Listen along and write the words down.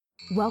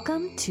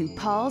Welcome to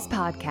Paul's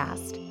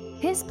podcast.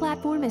 His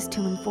platform is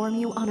to inform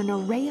you on an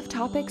array of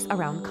topics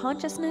around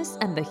consciousness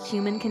and the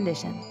human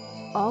condition.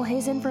 All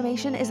his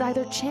information is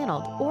either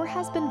channeled or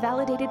has been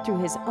validated through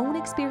his own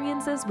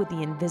experiences with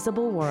the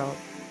invisible world.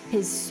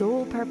 His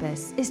sole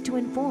purpose is to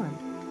inform,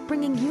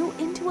 bringing you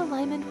into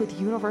alignment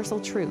with universal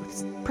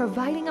truths,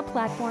 providing a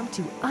platform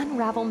to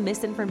unravel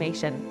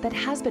misinformation that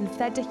has been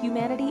fed to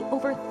humanity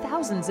over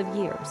thousands of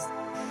years.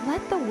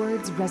 Let the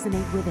words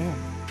resonate within.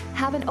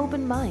 Have an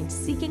open mind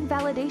seeking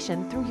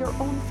validation through your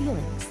own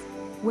feelings.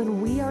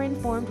 When we are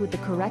informed with the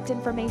correct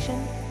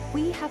information,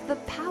 we have the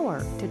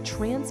power to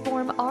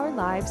transform our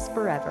lives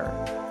forever.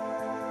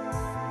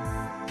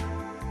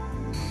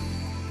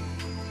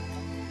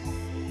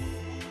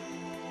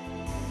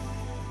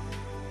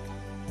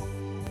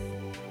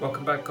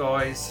 Welcome back,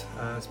 guys.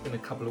 It's been a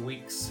couple of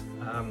weeks.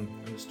 I'm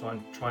just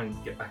trying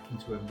to get back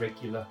into a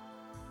regular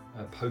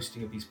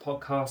posting of these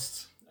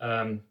podcasts.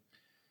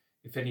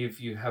 If any of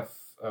you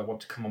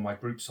want to come on my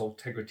group Soul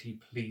Integrity,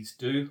 please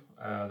do.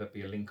 There'll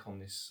be a link on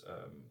this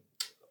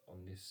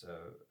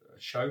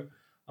show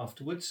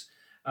afterwards.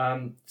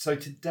 So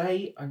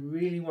today I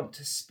really want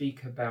to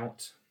speak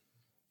about,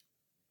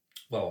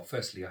 well,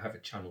 firstly, I have a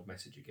channeled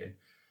message again.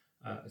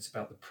 It's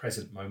about the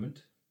present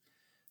moment.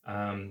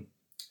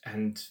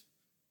 And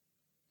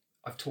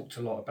I've talked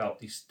a lot about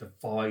this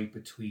divide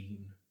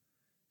between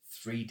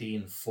 3D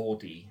and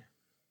 4D.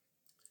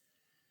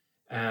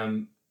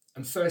 And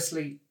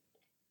firstly,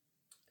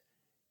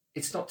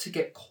 it's not to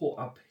get caught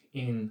up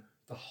in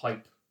the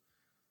hype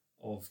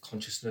of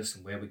consciousness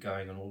and where we're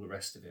going and all the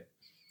rest of it.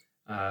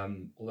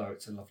 Although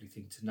it's a lovely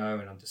thing to know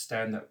and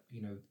understand that,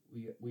 you know,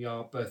 we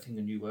are birthing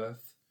a new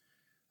earth.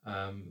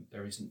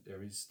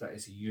 That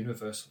is a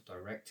universal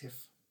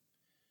directive.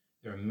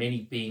 There are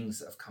many beings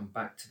that have come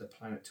back to the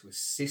planet to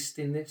assist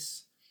in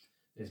this.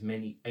 There's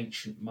many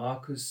ancient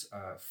markers,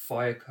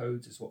 fire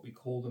codes is what we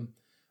call them.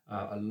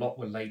 A lot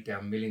were laid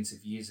down millions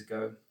of years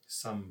ago,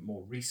 some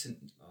more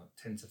recent,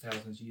 tens of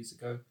thousands of years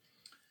ago.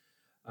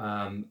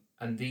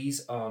 And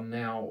these are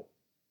now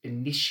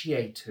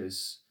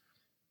initiators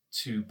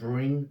to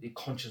bring the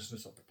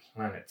consciousness of the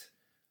planet.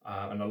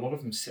 And a lot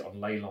of them sit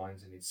on ley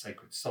lines and in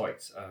sacred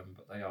sites,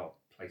 but they are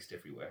placed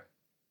everywhere.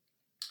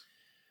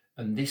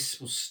 And this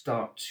will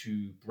start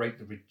to break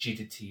the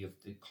rigidity of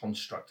the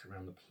construct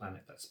around the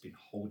planet that's been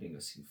holding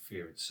us in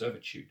fear and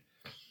servitude.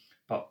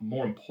 But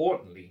more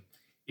importantly,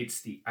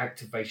 it's the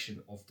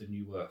activation of the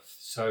new earth.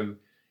 So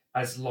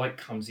as light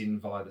comes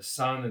in via the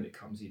sun and it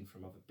comes in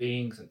from other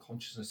beings and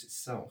consciousness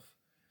itself,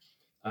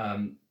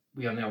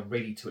 we are now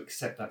ready to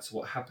accept that. So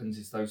what happens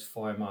is those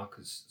fire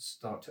markers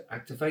start to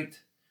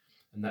activate,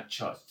 and that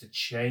starts to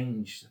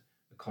change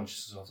the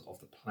consciousness of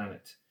the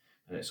planet.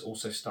 And it's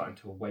also starting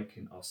to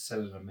awaken our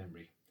cellular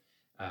memory.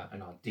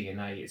 And our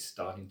DNA is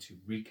starting to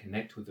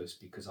reconnect with us,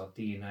 because our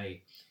DNA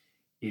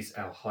is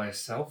our higher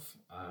self.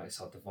 It's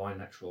our divine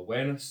natural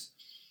awareness.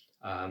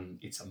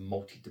 It's a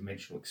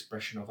multi-dimensional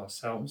expression of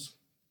ourselves.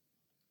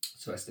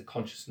 So as the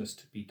consciousness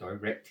to be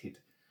directed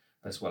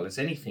as well as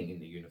anything in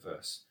the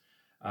universe.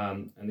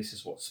 And this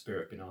is what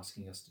Spirit been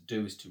asking us to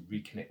do, is to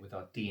reconnect with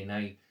our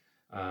DNA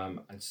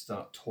and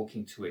start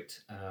talking to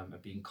it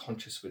and being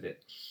conscious with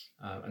it.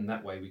 And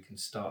that way we can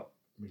start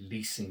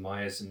releasing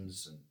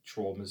miasms and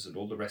traumas and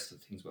all the rest of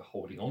the things we're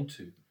holding on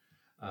to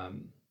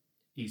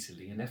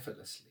easily and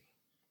effortlessly.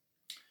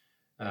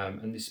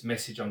 And this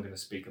message I'm going to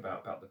speak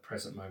about the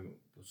present moment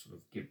will sort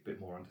of give a bit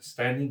more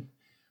understanding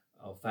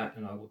of that,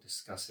 and I will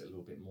discuss it a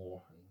little bit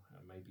more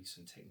and maybe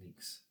some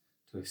techniques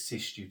to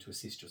assist you to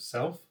assist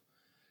yourself.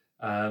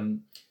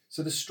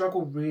 So the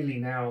struggle really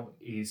now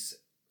is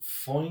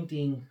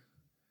finding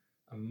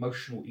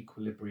emotional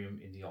equilibrium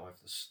in the eye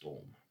of the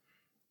storm.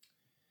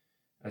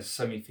 As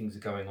so many things are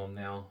going on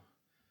now,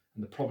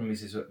 and the problem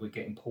is that we're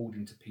getting pulled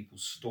into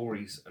people's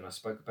stories, and I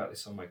spoke about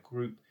this on my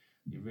group,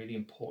 the really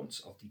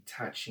importance of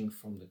detaching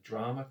from the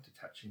drama,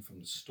 detaching from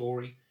the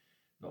story,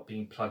 not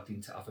being plugged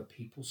into other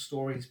people's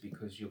stories,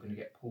 because you're going to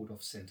get pulled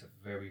off center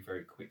very,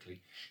 very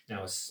quickly.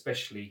 Now,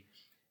 especially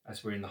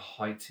as we're in the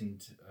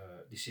heightened,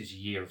 this is a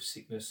year of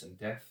sickness and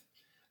death,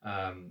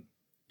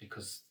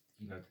 because,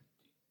 you know,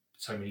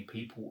 so many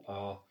people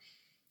are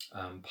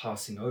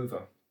passing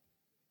over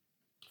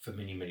for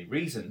many, many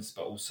reasons,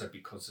 but also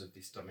because of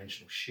this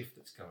dimensional shift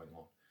that's going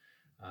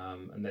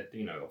on. And that,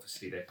 you know,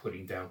 obviously they're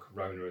putting down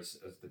corona as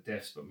the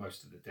deaths, but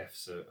most of the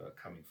deaths are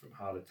coming from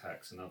heart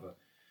attacks and other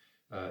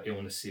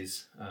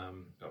illnesses.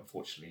 But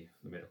unfortunately,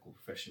 the medical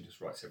profession just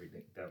writes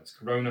everything down as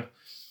corona.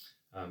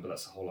 But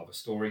that's a whole other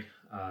story.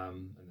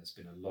 And there's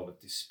been a lot of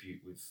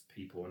dispute with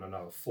people, and I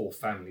know of 4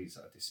 families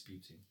that are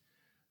disputing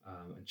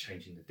and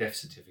changing the death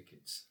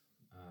certificates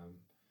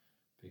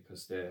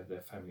because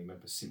their family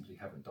members simply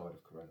haven't died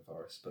of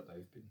coronavirus, but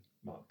they've been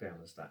marked down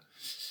as that.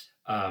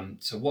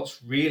 So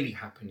what's really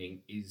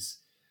happening is,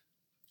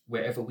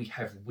 wherever we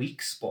have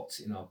weak spots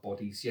in our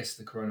bodies, yes,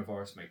 the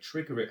coronavirus may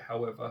trigger it.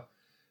 However,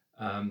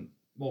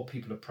 more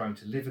people are prone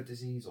to liver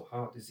disease or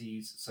heart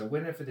disease. So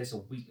whenever there's a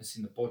weakness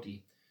in the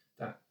body,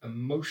 that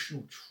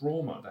emotional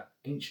trauma, that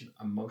ancient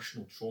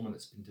emotional trauma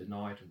that's been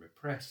denied and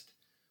repressed,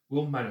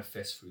 will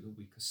manifest through the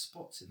weaker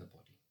spots in the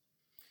body.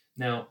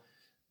 Now,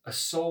 a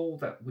soul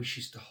that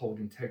wishes to hold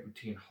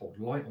integrity and hold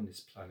light on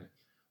this planet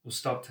will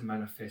start to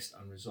manifest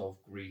unresolved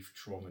grief,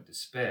 trauma,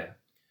 despair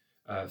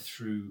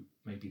through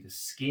maybe the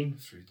skin,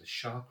 through the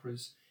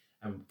chakras,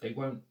 and they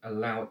won't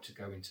allow it to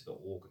go into the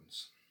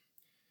organs.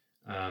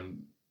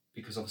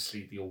 Because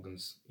obviously the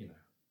organs, you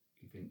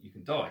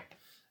can die.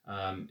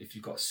 If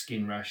you've got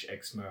skin rash,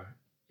 eczema,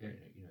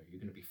 you're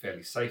going to be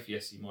fairly safe.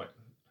 Yes, you might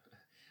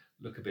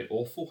look a bit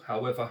awful.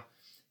 However,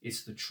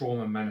 it's the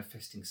trauma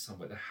manifesting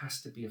somewhere. There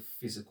has to be a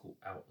physical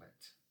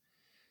outlet.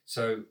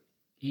 So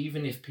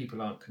even if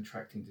people aren't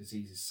contracting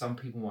diseases, some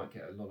people might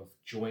get a lot of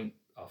joint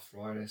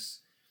arthritis,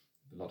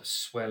 a lot of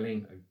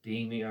swelling,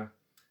 edema,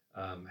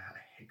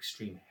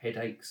 extreme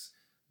headaches,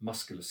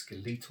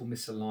 musculoskeletal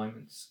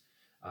misalignments,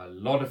 a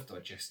lot of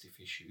digestive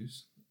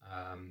issues,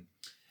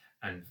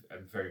 and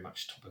very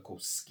much topical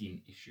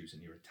skin issues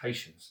and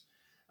irritations.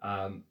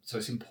 So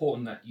it's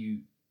important that you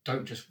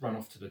don't just run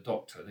off to the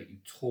doctor, that you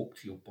talk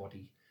to your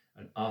body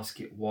and ask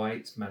it why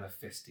it's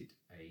manifested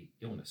a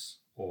illness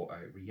or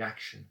a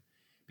reaction.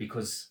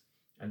 Because,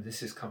 and this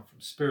has come from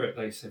Spirit,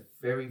 they said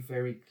very,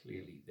 very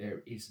clearly,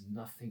 there is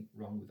nothing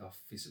wrong with our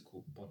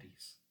physical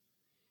bodies.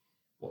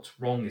 What's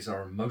wrong is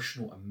our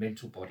emotional and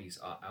mental bodies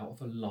are out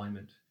of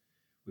alignment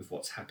with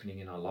what's happening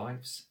in our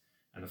lives.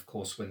 And of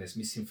course, when there's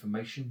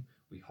misinformation,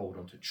 we hold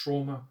on to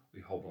trauma,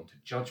 we hold on to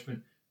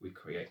judgment, we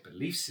create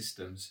belief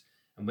systems,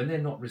 and when they're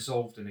not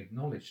resolved and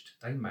acknowledged,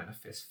 they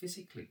manifest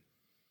physically.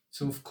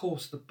 So of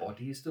course, the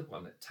body is the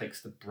one that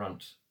takes the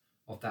brunt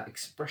of that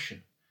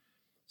expression.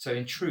 So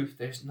in truth,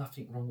 there's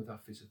nothing wrong with our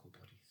physical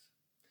bodies.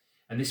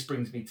 And this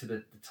brings me to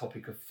the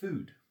topic of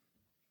food.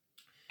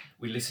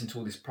 We listen to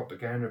all this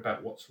propaganda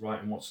about what's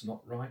right and what's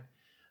not right.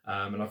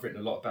 And I've written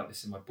a lot about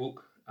this in my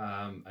book.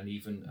 And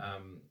even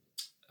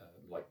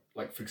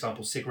like for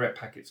example, cigarette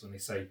packets, when they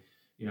say,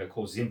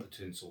 causes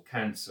impotence or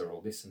cancer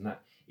or this and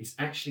that, it's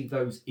actually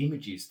those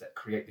images that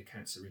create the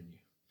cancer in you,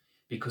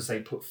 because they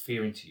put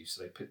fear into you.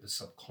 So they put the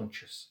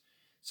subconscious.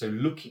 So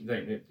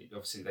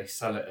obviously they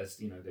sell it as,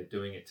 they're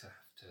doing it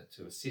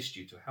to assist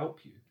you, to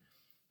help you,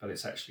 but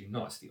it's actually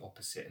not. It's the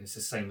opposite. And it's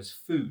the same as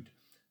food.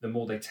 The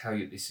more they tell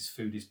you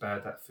food is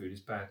bad, that food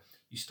is bad,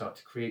 you start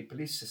to create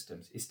belief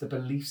systems. It's the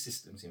belief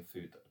systems in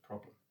food that are the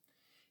problem.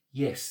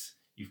 Yes,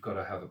 you've got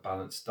to have a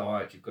balanced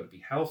diet. You've got to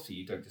be healthy.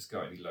 You don't just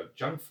go and eat load of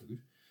junk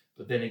food.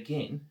 But then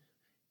again,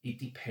 it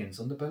depends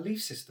on the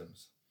belief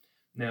systems.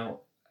 Now,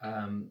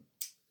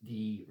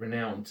 the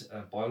renowned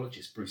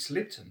biologist Bruce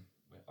Lipton,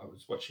 I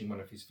was watching one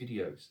of his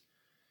videos,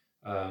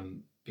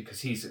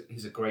 because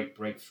he's a great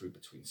breakthrough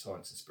between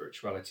science and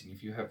spirituality. And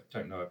if you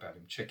don't know about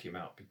him, check him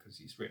out, because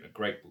he's written a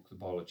great book, The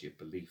Biology of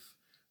Belief,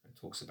 and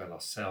talks about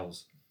our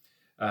cells.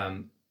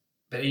 But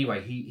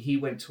anyway, he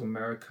went to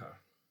America,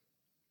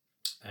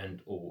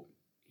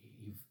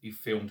 he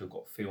filmed or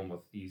got film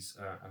of these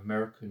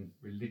American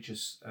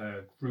religious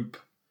group,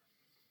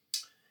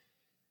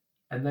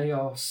 and they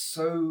are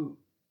so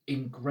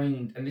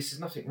ingrained, and this is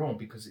nothing wrong,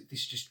 because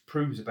this just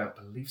proves about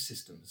belief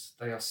systems.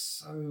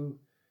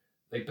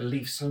 They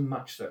believe so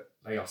much that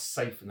they are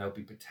safe and they'll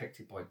be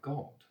protected by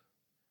God,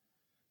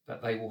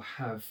 that they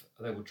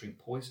will drink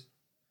poison.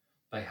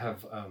 They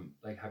have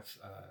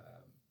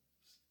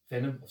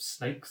venom of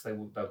snakes.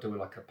 They'll do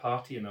like a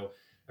party, and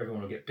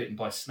everyone will get bitten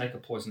by a snake, a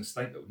poisonous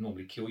snake that would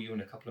normally kill you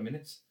in a couple of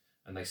minutes,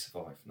 and they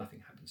survive.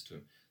 Nothing happens to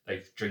them.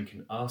 They've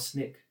drinking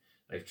arsenic.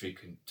 They've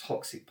drinking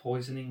toxic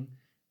poisoning.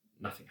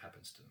 Nothing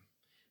happens to them,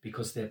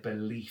 because their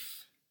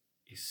belief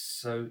is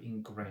so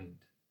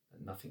ingrained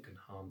that nothing can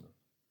harm them,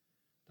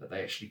 that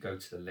they actually go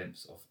to the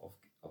lengths of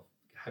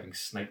having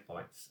snake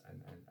bites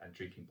and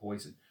drinking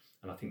poison.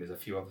 And I think there's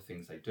a few other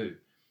things they do.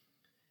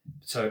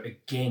 So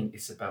again,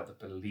 it's about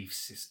the belief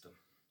system.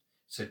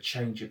 So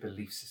change your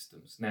belief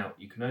systems. Now,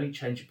 you can only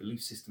change your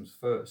belief systems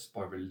first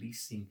by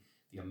releasing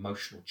the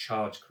emotional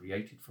charge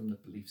created from the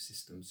belief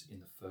systems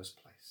in the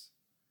first place.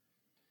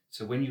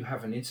 So when you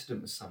have an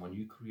incident with someone,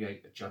 you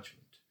create a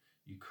judgment,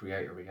 you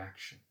create a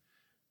reaction.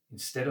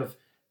 Instead of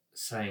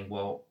saying,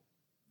 well,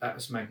 that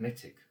was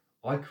magnetic,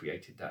 I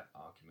created that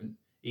argument,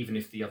 even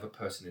if the other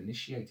person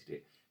initiated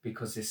it,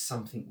 because there's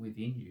something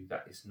within you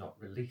that is not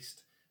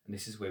released. And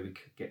this is where we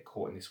could get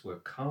caught in this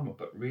word karma,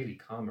 but really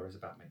karma is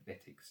about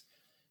magnetics.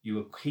 You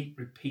will keep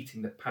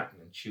repeating the pattern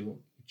until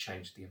you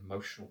change the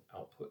emotional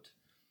output.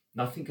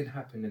 Nothing can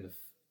happen in the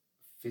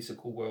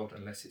physical world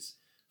unless it's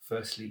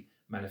firstly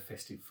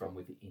manifested from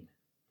within.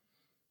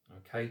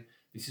 Okay,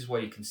 this is why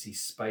you can see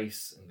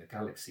space and the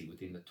galaxy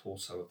within the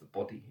torso of the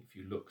body if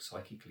you look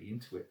psychically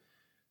into it,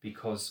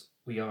 because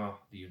we are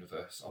the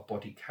universe. Our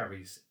body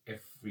carries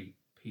every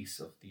piece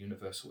of the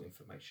universal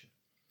information.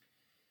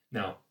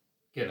 Now,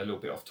 getting a little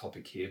bit off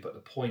topic here, but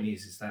the point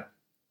is that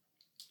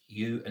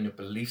you and your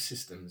belief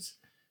systems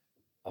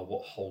are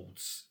what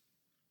holds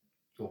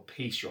your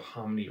peace, your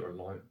harmony, your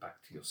alignment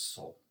back to your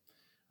soul.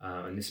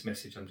 And this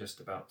message I'm just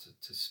about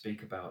to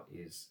speak about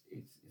is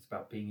it's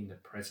about being in the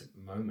present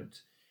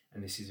moment.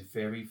 And this is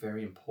very,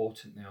 very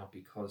important now,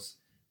 because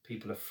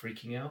people are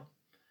freaking out.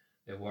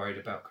 They're worried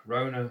about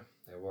corona.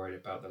 They're worried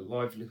about their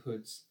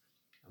livelihoods.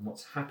 And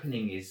what's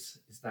happening is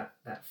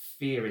that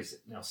fear is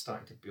now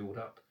starting to build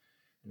up,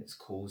 and it's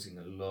causing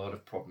a lot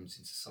of problems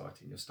in society.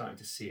 And you're starting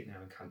to see it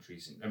now in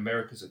countries. And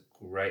America's a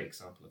great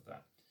example of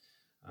that.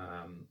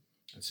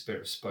 And Spirit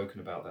has spoken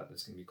about that.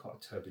 There's going to be quite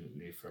a turbulent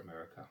year for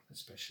America,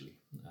 especially.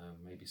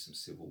 Maybe some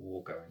civil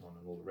war going on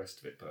and all the rest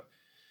of it. But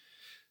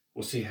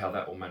we'll see how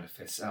that all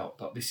manifests out.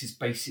 But this is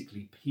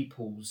basically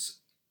people's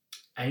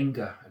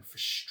anger and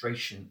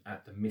frustration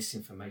at the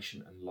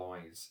misinformation and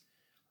lies.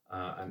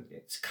 And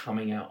it's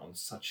coming out on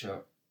such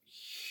a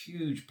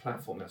huge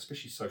platform now,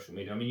 especially social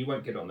media. I mean, you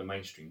won't get it on the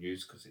mainstream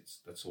news because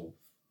it's all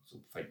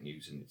fake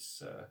news, and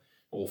it's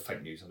all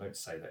fake news. I don't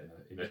say that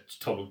in a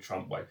Donald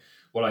Trump way.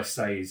 What I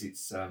say is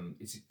it's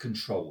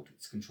controlled.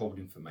 It's controlled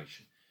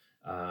information,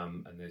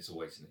 and there's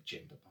always an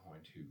agenda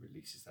behind who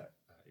releases that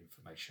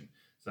information.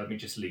 So let me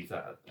just leave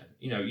that.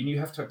 You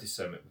have to have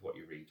discernment with what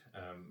you read,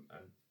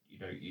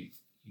 and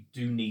you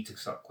do need to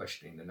start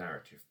questioning the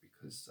narrative,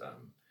 because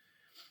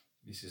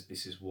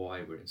this is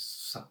why we're in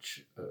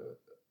such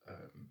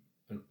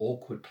an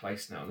awkward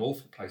place now, an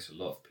awful place for a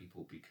lot of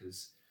people,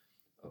 because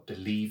of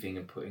believing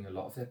and putting a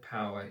lot of their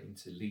power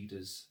into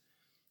leaders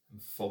and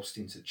false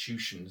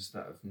institutions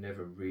that have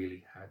never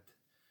really had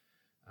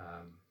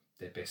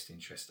their best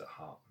interest at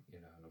heart.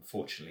 And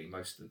unfortunately,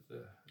 most of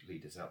the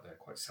leaders out there are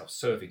quite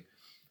self-serving.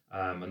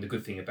 And the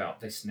good thing about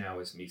this now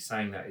is me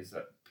saying that is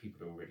that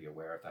people are already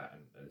aware of that,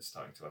 and are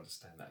starting to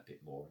understand that a bit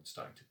more, and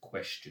starting to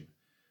question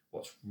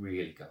what's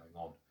really going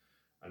on.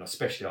 And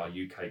especially our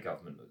UK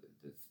government,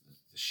 the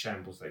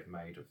shambles they've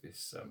made of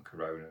this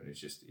corona, and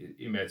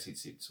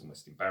it's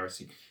almost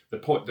embarrassing. The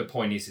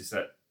point is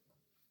that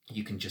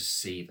you can just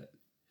see that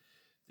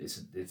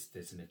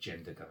there's an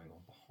agenda going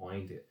on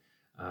behind it.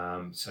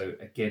 So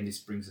again, this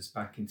brings us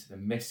back into the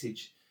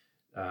message,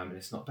 and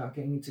it's not about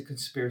getting into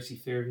conspiracy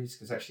theories,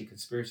 because actually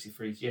conspiracy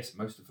theories, yes,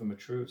 most of them are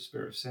true, as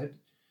Spirit said,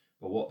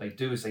 but what they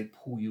do is they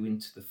pull you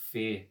into the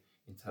fear,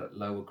 into that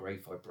lower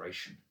grade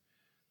vibration.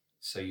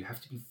 So you have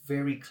to be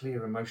very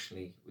clear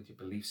emotionally with your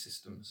belief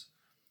systems,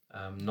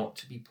 not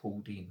to be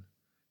pulled in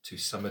to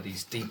some of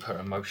these deeper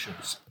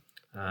emotions.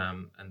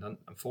 And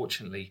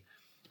unfortunately,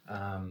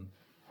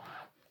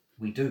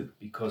 we do,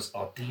 because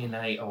our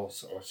DNA,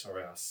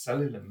 our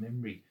cellular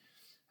memory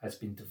has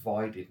been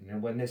divided.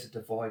 And when there's a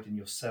divide in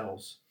your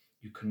cells,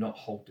 you cannot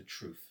hold the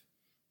truth.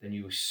 Then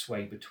you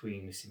sway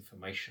between this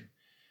information,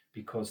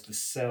 because the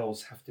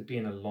cells have to be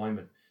in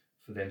alignment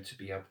for them to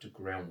be able to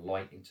ground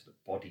light into the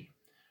body.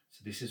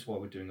 So this is why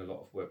we're doing a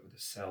lot of work with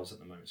the cells at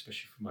the moment,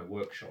 especially for my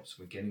workshops.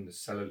 We're getting the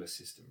cellular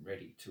system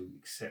ready to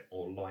accept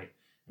more light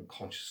and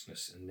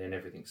consciousness, and then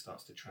everything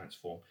starts to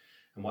transform.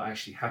 And what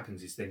actually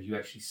happens is then you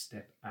actually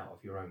step out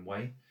of your own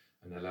way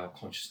and allow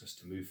consciousness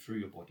to move through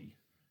your body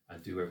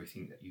and do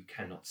everything that you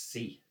cannot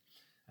see.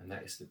 And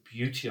that is the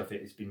beauty of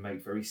it. It's been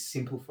made very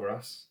simple for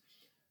us.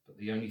 But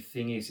the only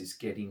thing is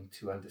getting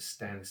to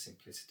understand the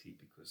simplicity,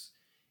 because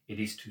it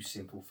is too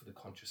simple for the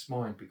conscious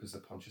mind, because the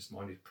conscious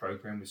mind is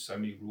programmed with so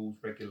many rules,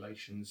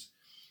 regulations,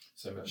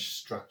 so much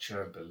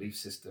structure and belief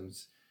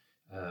systems.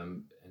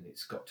 And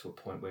it's got to a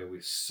point where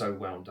we're so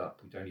wound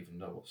up, we don't even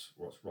know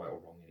what's right or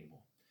wrong anymore.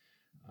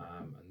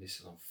 And this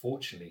is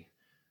unfortunately,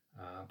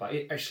 but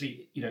it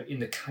actually, in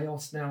the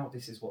chaos now,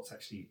 this is what's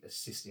actually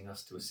assisting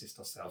us to assist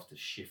ourselves to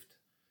shift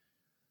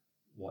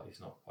what is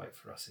not right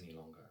for us any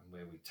longer, and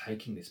where we're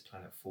taking this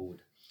planet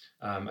forward.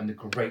 And the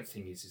great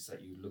thing is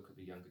that you look at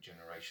the younger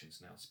generations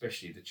now,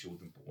 especially the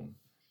children born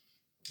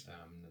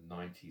in the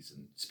 90s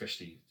and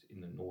especially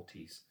in the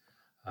noughties,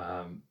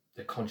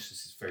 their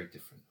consciousness is very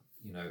different,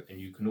 and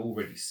you can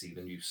already see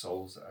the new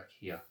souls that are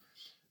here,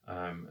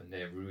 and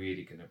they're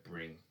really going to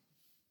bring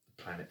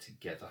the planet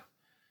together.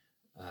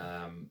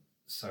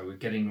 So we're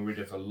getting rid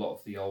of a lot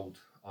of the old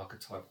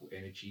archetypal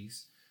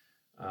energies,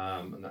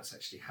 and that's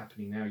actually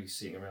happening now. You're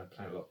seeing around the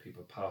planet a lot of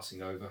people are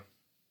passing over,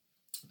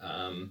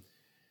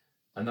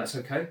 and that's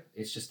okay.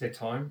 It's just their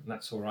time, and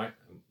that's all right.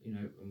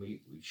 And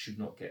we should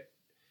not get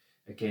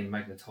again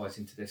magnetized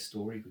into their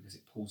story, because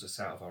it pulls us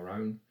out of our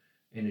own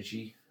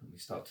energy, and we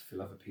start to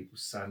feel other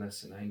people's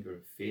sadness and anger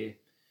and fear.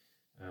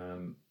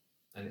 And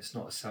it's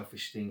not a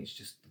selfish thing. It's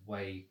just the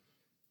way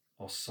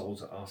our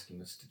souls are asking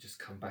us to just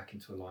come back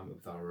into alignment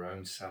with our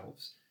own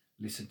selves,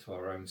 listen to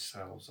our own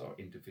selves, our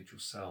individual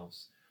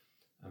selves,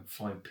 and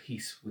find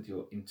peace with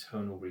your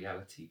internal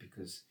reality,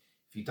 because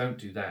if you don't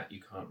do that,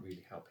 you can't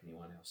really help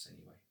anyone else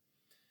anyway.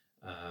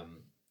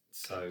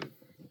 So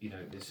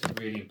it's a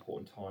really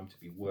important time to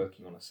be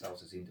working on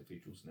ourselves as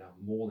individuals now,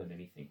 more than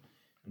anything.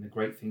 And the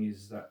great thing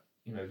is that,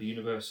 the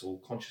universal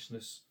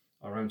consciousness,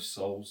 our own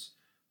souls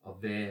are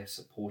there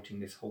supporting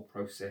this whole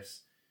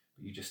process,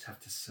 but you just have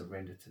to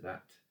surrender to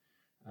that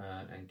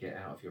and get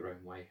out of your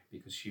own way,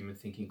 because human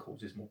thinking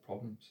causes more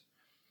problems.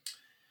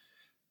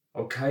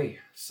 Okay,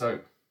 so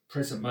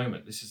present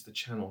moment, this is the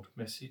channeled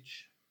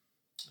message.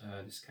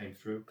 This came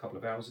through a couple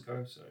of hours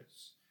ago, so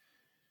it's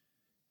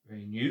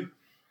very new.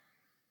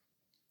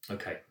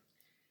 Okay,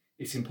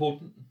 it's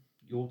important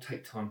you all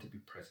take time to be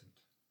present,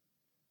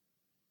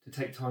 to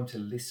take time to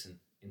listen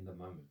in the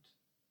moment.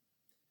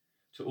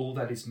 to all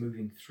that is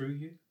moving through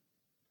you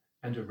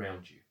and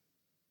around you.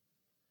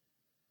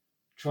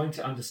 Trying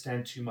to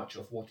understand too much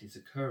of what is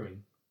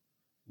occurring,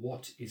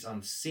 what is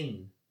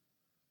unseen,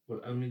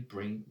 will only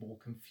bring more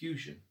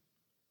confusion,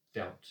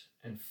 doubt,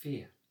 and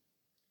fear.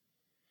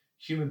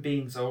 Human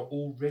beings are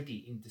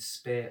already in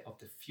despair of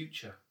the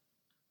future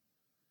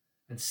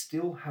and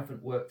still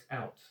haven't worked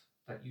out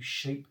that you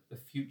shape the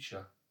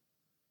future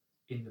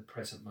in the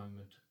present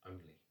moment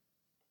only.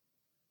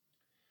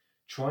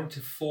 Trying to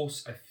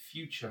force a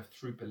future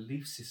through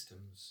belief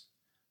systems,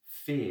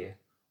 fear,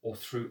 or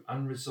through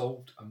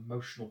unresolved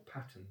emotional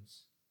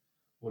patterns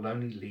will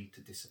only lead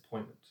to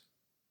disappointment.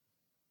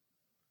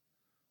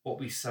 What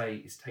we say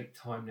is take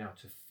time now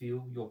to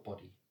feel your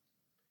body,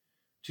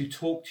 to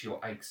talk to your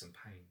aches and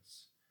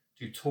pains,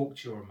 to talk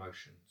to your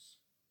emotions,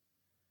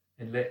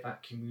 and let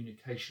that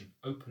communication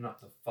open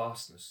up the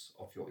vastness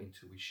of your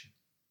intuition.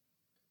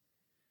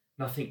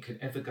 Nothing can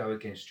ever go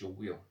against your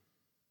will,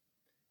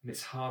 and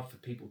it's hard for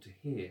people to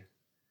hear,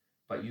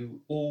 but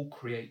you all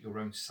create your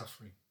own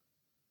suffering.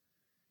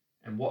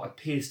 And what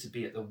appears to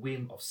be at the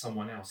whim of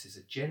someone else's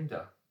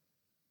agenda,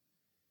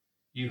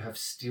 you have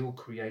still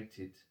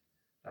created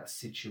that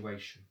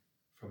situation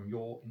from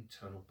your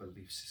internal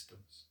belief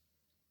systems.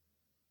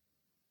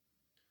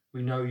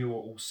 We know you are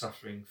all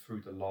suffering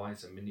through the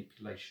lies and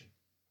manipulation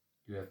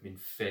you have been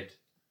fed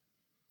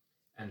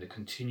and the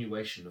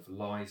continuation of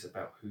lies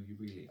about who you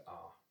really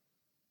are.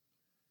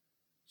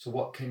 So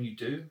what can you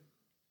do?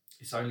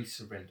 It's only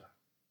surrender.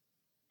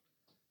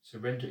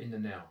 Surrender in the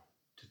now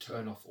to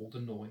turn off all the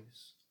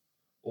noise,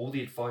 all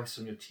the advice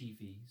on your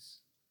TVs,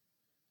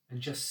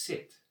 and just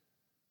sit.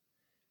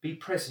 Be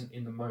present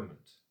in the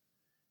moment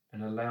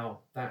and allow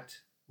that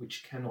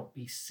which cannot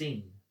be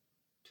seen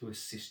to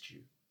assist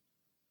you.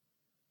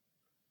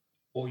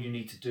 All you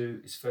need to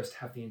do is first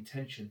have the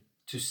intention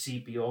to see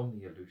beyond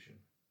the illusion,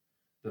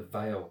 the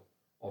veil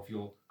of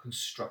your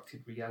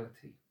constructed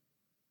reality.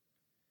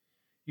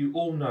 You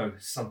all know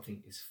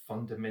something is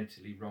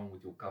fundamentally wrong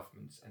with your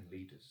governments and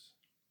leaders.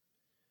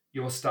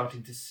 You are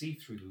starting to see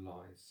through the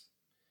lies,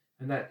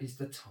 and that is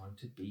the time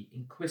to be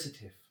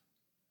inquisitive,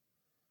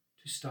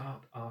 to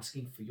start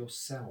asking for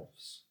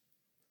yourselves,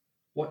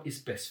 what is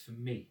best for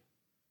me?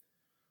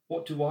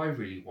 What do I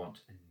really want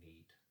and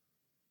need?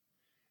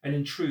 And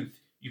in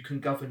truth, you can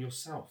govern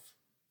yourself.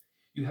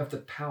 You have the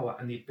power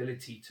and the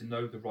ability to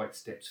know the right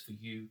steps for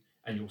you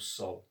and your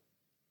soul.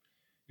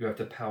 You have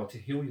the power to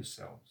heal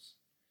yourselves,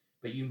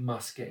 but you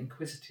must get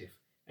inquisitive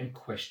and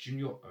question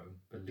your own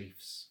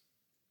beliefs.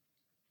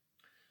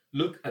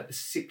 Look at the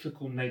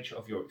cyclical nature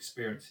of your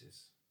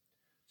experiences.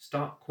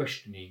 Start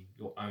questioning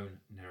your own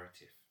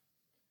narrative.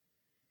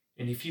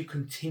 And if you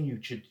continue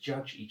to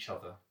judge each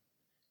other,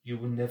 you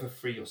will never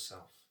free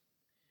yourself,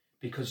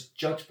 because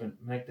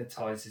judgment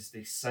magnetizes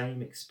the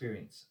same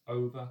experience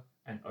over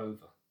and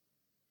over.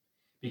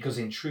 Because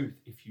in truth,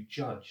 if you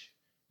judge,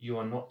 you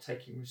are not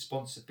taking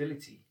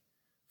responsibility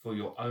for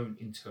your own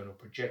internal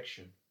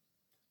projection,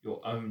 your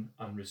own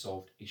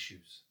unresolved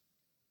issues.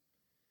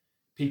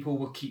 People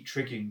will keep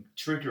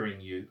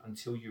triggering you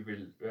until you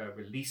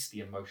release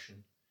the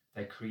emotion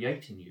they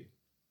create in you,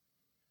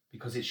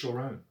 because it's your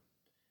own.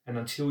 And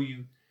until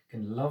you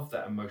can love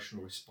that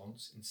emotional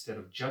response instead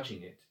of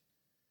judging it,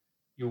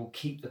 you will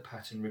keep the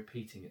pattern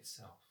repeating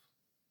itself.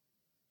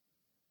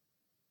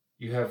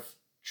 You have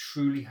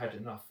truly had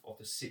enough of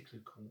the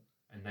cyclical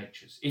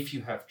natures. If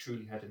you have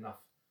truly had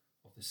enough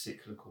of the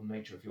cyclical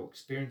nature of your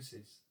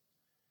experiences,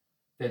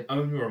 then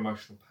own your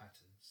emotional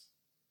patterns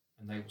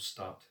and they will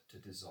start to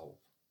dissolve.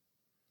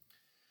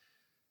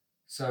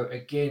 So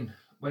again,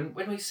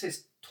 when he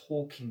says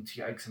talking to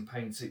your aches and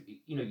pains,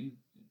 you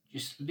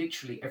just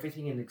literally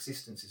everything in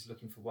existence is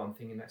looking for one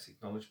thing, and that's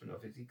acknowledgement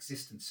of its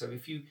existence. So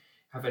if you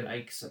have an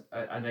ache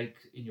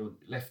in your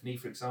left knee,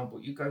 for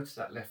example, you go to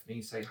that left knee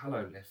and say,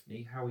 hello, left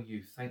knee, how are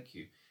you? Thank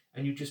you.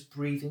 And you just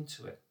breathe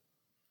into it.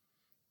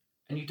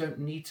 And you don't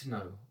need to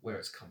know where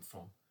it's come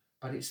from,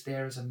 but it's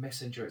there as a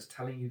messenger. It's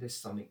telling you there's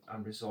something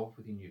unresolved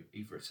within you.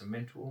 Either it's a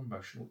mental or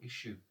emotional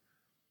issue.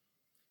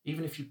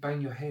 Even if you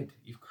bang your head,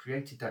 you've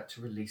created that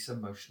to release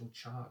emotional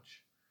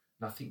charge.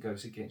 Nothing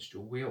goes against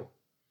your will.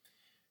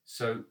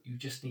 So you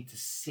just need to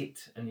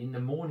sit, and in the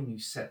morning you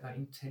set that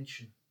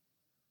intention.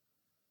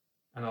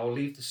 And I'll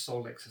leave the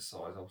soul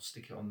exercise. I'll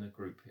stick it on the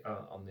group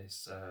on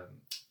this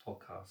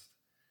podcast,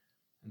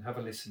 and have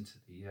a listen to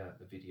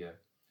the video.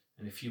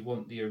 And if you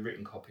want the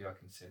written copy, I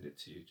can send it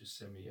to you. Just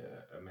send me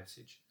a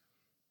message.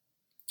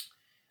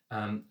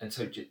 And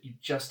so you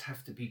just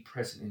have to be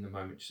present in the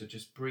moment. So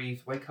just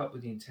breathe, wake up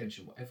with the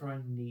intention, whatever I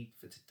need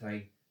for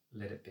today,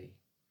 let it be.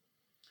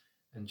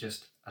 And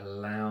just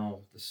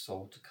allow the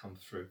soul to come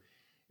through.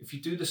 If you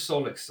do the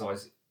soul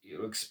exercise,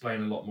 it'll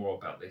explain a lot more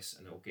about this,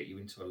 and it'll get you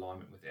into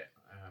alignment with it.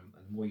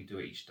 And the more you do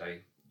it each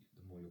day,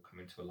 the more you'll come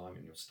into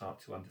alignment. You'll start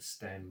to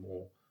understand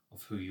more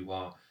of who you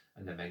are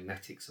and the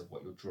magnetics of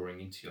what you're drawing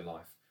into your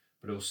life,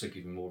 but also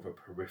give you more of a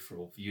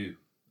peripheral view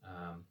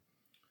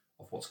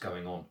of what's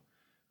going on,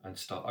 and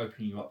start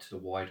opening you up to the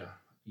wider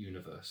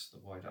universe, the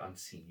wider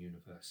unseen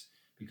universe.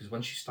 Because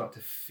once you start to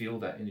feel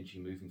that energy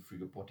moving through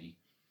your body,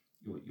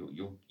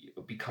 you'll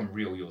become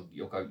real.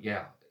 You'll go,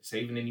 yeah. So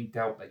even any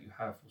doubt that you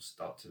have will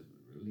start to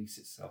release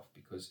itself,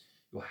 because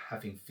you're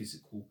having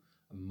physical,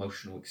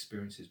 emotional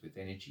experiences with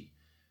energy.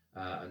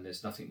 And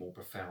there's nothing more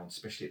profound,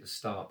 especially at the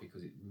start,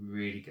 because it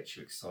really gets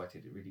you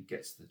excited. It really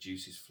gets the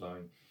juices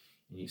flowing,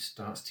 and it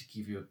starts to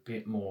give you a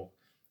bit more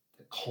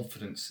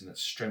confidence, and that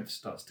strength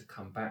starts to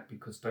come back,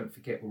 because don't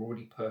forget, we're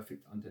already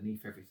perfect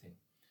underneath everything.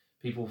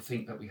 People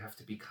think that we have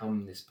to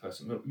become this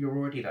person. Look, you're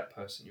already that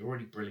person. You're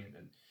already brilliant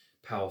and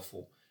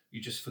powerful.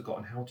 You've just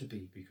forgotten how to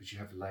be, because you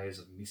have layers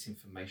of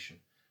misinformation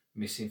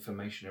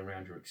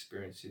around your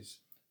experiences,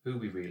 who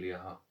we really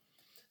are.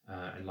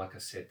 And like I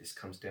said, this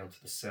comes down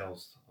to the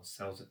cells. Our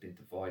cells have been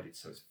divided,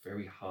 so it's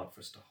very hard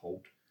for us to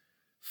hold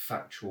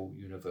factual,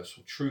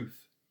 universal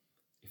truth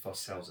if our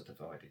cells are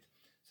divided.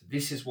 So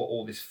this is what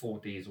all this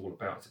 4D is all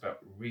about. It's about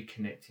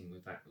reconnecting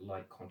with that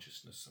light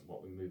consciousness and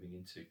what we're moving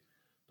into.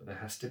 But there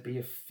has to be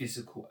a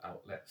physical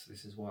outlet. So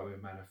this is why we're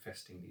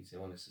manifesting these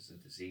illnesses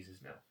and diseases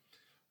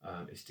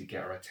now, is to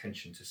get our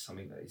attention to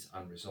something that is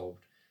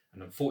unresolved.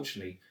 And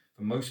unfortunately,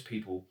 for most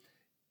people,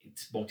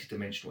 it's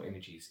multidimensional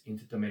energies,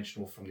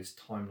 interdimensional from this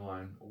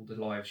timeline. All the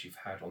lives you've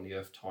had on the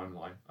Earth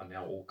timeline are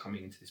now all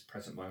coming into this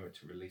present moment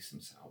to release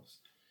themselves.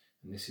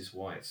 And this is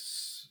why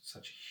it's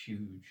such a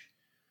huge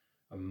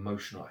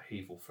emotional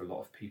upheaval for a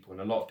lot of people,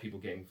 and a lot of people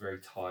getting very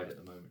tired at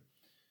the moment.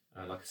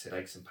 Like I said,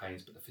 aches and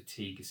pains, but the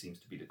fatigue seems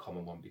to be the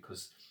common one,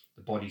 because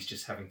the body's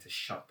just having to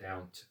shut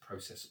down to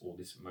process all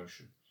this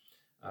emotion.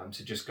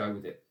 So just go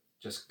with it.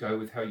 Just go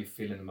with how you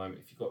feel in the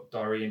moment. If you've got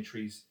diary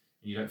entries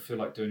and you don't feel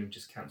like doing them,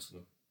 just cancel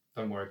them.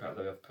 Don't worry about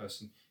the other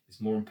person.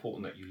 It's more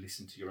important that you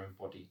listen to your own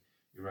body,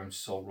 your own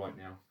soul right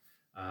now,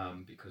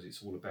 because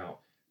it's all about,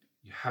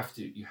 you have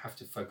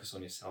to focus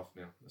on yourself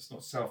now. That's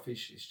not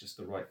selfish. It's just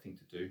the right thing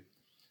to do.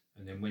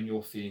 And then when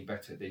you're feeling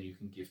better, then you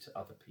can give to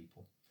other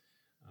people.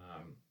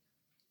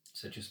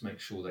 So just make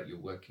sure that you're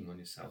working on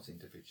yourselves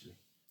individually.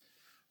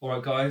 All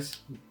right, guys,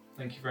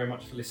 thank you very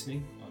much for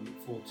listening. I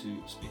look forward to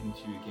speaking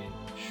to you again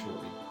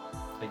shortly.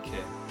 Take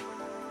care.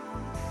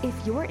 If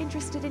you're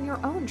interested in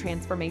your own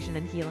transformation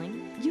and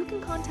healing, you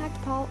can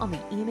contact Paul on the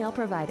email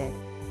provided.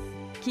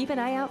 Keep an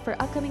eye out for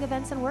upcoming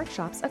events and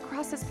workshops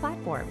across his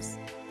platforms.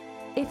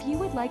 If you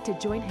would like to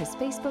join his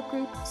Facebook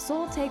group,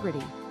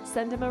 Soultegrity,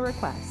 send him a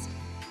request.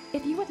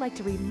 If you would like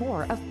to read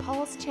more of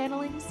Paul's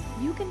channelings,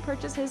 you can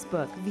purchase his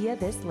book via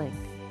this link.